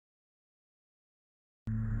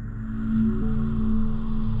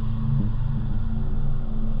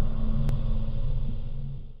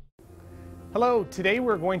Hello, today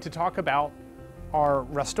we're going to talk about our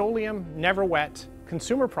Rust-Oleum NeverWet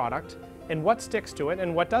consumer product and what sticks to it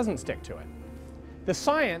and what doesn't stick to it. The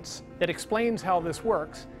science that explains how this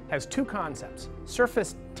works has two concepts: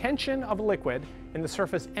 surface tension of a liquid and the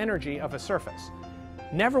surface energy of a surface.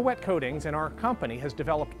 NeverWet Coatings and our company has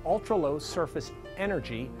developed ultra-low surface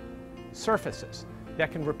energy surfaces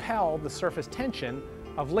that can repel the surface tension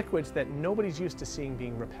of liquids that nobody's used to seeing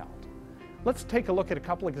being repelled. Let's take a look at a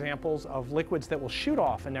couple examples of liquids that will shoot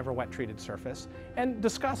off a NeverWet treated surface and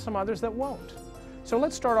discuss some others that won't. So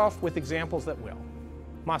let's start off with examples that will.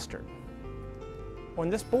 Mustard. On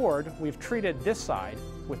this board, we've treated this side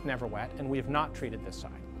with NeverWet and we have not treated this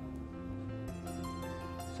side.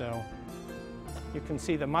 So you can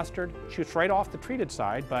see the mustard shoots right off the treated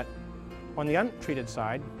side, but on the untreated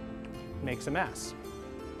side, makes a mess.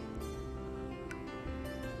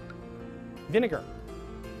 Vinegar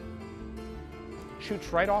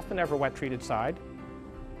shoots right off the NeverWet treated side,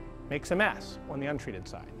 makes a mess on the untreated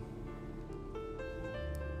side.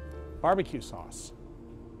 Barbecue sauce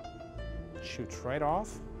shoots right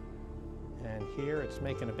off, and here it's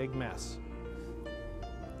making a big mess.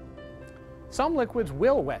 Some liquids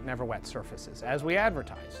will wet NeverWet surfaces, as we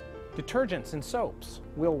advertise. Detergents and soaps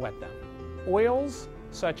will wet them. Oils,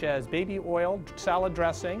 such as baby oil, salad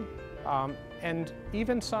dressing, and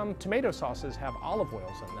even some tomato sauces have olive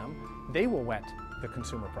oils in them. They will wet the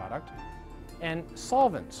consumer product. And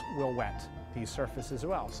solvents will wet these surfaces as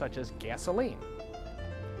well, such as gasoline.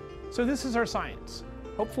 So this is our science.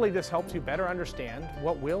 Hopefully this helps you better understand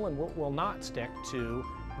what will and what will not stick to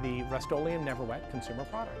the Rust-Oleum NeverWet consumer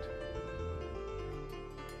product.